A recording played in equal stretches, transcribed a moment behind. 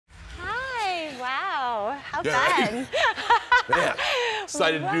Well done. Man,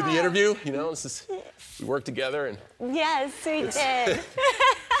 excited to do the interview. You know, we work together and. Yes, we did.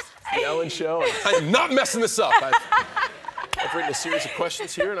 The Ellen Show. I'm not messing this up. I've written a series of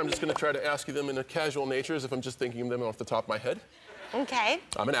questions here, and I'm just going to try to ask you them in a casual nature, as if I'm just thinking of them off the top of my head. Okay.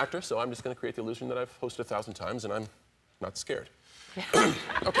 I'm an actor, so I'm just going to create the illusion that I've hosted 1,000 times, and I'm not scared.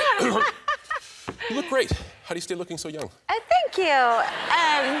 Okay. You look great. How do you stay looking so young? Thank you.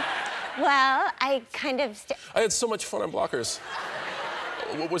 Well, I kind of... I had so much fun on Blockers.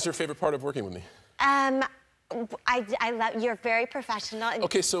 What was your favorite part of working with me? I love... You're very professional.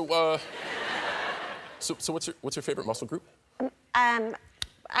 Okay, so what's your favorite muscle group? I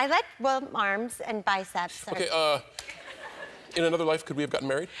like, well, arms and biceps. Okay, in another life, could we have gotten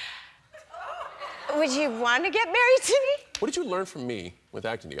married? Would you want to get married to me? What did you learn from me with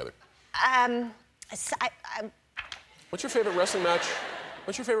acting together? What's your favorite wrestling match?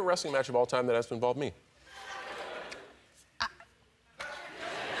 What's your favorite wrestling match of all time that has to involve me?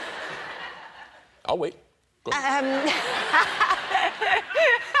 I'll wait. Go ahead.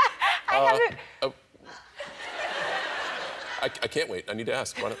 I can't wait. I need to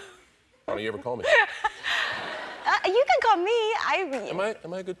ask. Why don't you ever call me? You can call me.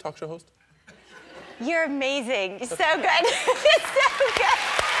 Am I a good talk show host? You're amazing. So good. So good.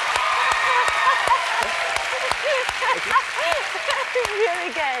 Really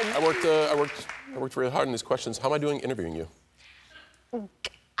good. I worked really hard on these questions. How am I doing interviewing you?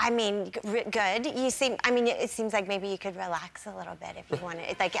 I mean, good. You seem, I mean, it seems like maybe you could relax a little bit if you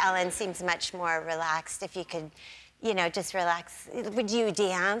wanted. Like Ellen seems much more relaxed. If you could, you know, just relax. Would you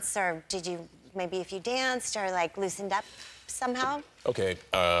dance, or did you, maybe if you danced or like loosened up somehow? Okay,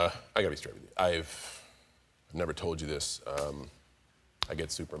 I gotta be straight with you. I've never told you this. I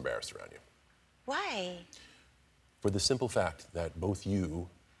get super embarrassed around you. Why? For the simple fact that both you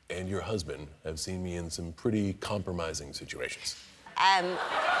and your husband have seen me in some pretty compromising situations.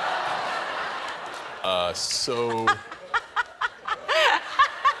 So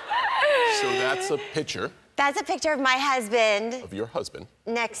that's a picture. That's a picture of my husband. Of your husband.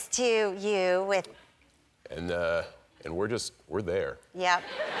 Next to you with... And we're there. Yep.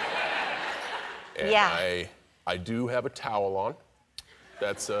 And yeah. I do have a towel on.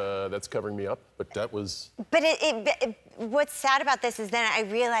 That's covering me up, but that was... But what's sad about this is then I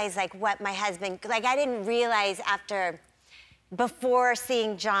realized, like, what my husband... Like, I didn't realize before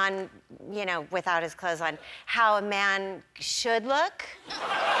seeing John, you know, without his clothes on, how a man should look.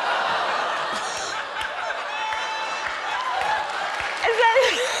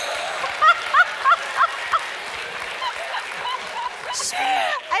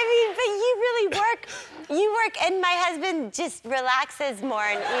 I mean, but you really work. You work, and my husband just relaxes more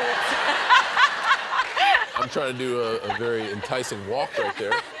and eats. I'm trying to do a very enticing walk right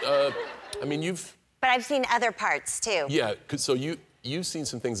there. I mean, you've... But I've seen other parts, too. Yeah, so you've seen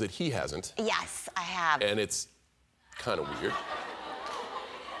some things that he hasn't. Yes, I have. And it's kind of weird.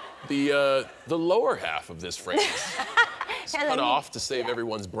 The lower half of this frame is cut off to save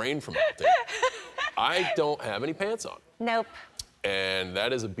everyone's brain from melting. I don't have any pants on. Nope. And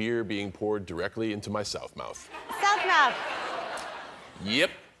that is a beer being poured directly into my south mouth. South mouth.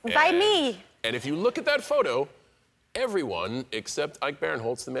 Yep. By me. And if you look at that photo, everyone except Ike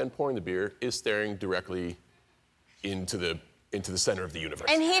Barinholtz, the man pouring the beer, is staring directly into the center of the universe.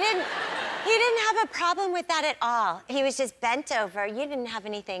 And he didn't have a problem with that at all. He was just bent over. You didn't have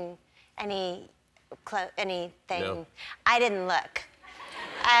anything. No. I didn't look.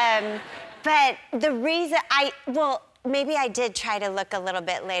 But the reason maybe I did try to look a little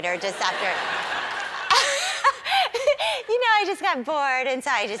bit later, just after. You know, I just got bored, and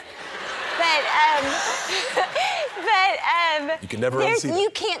so I just. You can never unsee that. You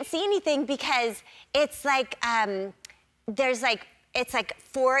can't see anything because it's like it's like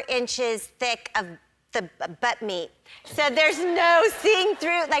 4 inches thick of the butt meat. So there's no seeing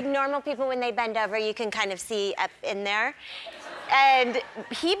through. Like normal people, when they bend over, you can kind of see up in there. And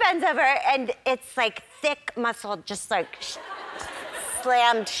he bends over, and it's like thick muscle, just like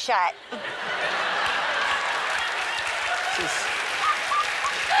slammed shut.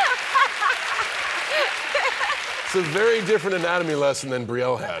 It's a very different anatomy lesson than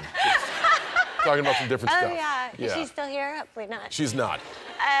Brielle had. Talking about some different stuff. Oh, yeah. Is she still here? Hopefully not. She's not.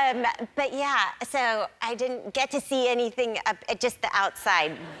 But yeah, so I didn't get to see anything up, just the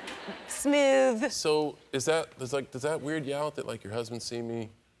outside. Smooth. So does that weird you out that like your husband's seen me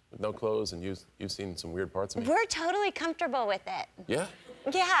with no clothes and you've seen some weird parts of me? We're totally comfortable with it. Yeah?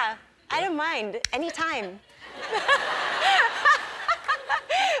 Yeah, I don't mind. Anytime.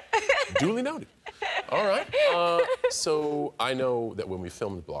 Duly noted. All right. So I know that when we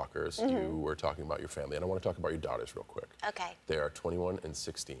filmed Blockers, you were talking about your family, and I want to talk about your daughters real quick. Okay. They are 21 and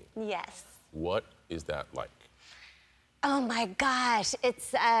 16. Yes. What is that like? Oh my gosh,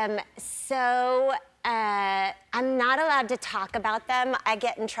 it's so I'm not allowed to talk about them. I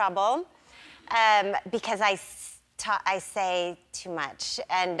get in trouble because I say too much,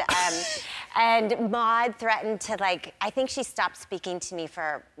 and Maude threatened to, like, I think she stopped speaking to me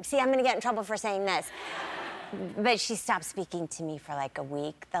for. See, I'm gonna get in trouble for saying this. But she stopped speaking to me for like a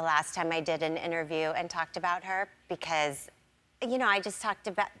week the last time I did an interview and talked about her because, you know, I just talked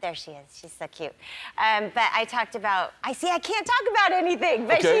about, there she is, she's so cute. But I talked about, I can't talk about anything,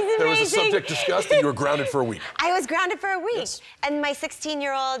 but she's amazing. There was a subject discussed and you were grounded for a week. I was grounded for a week. Yes. And my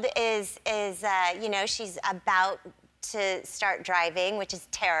 16-year-old is you know, she's about to start driving, which is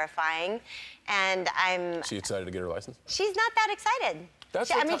terrifying. And Is she excited to get her license? She's not that excited.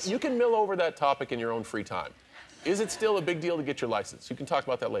 You can mill over that topic in your own free time. Is it still a big deal to get your license? You can talk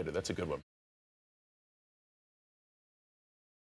about that later. That's a good one.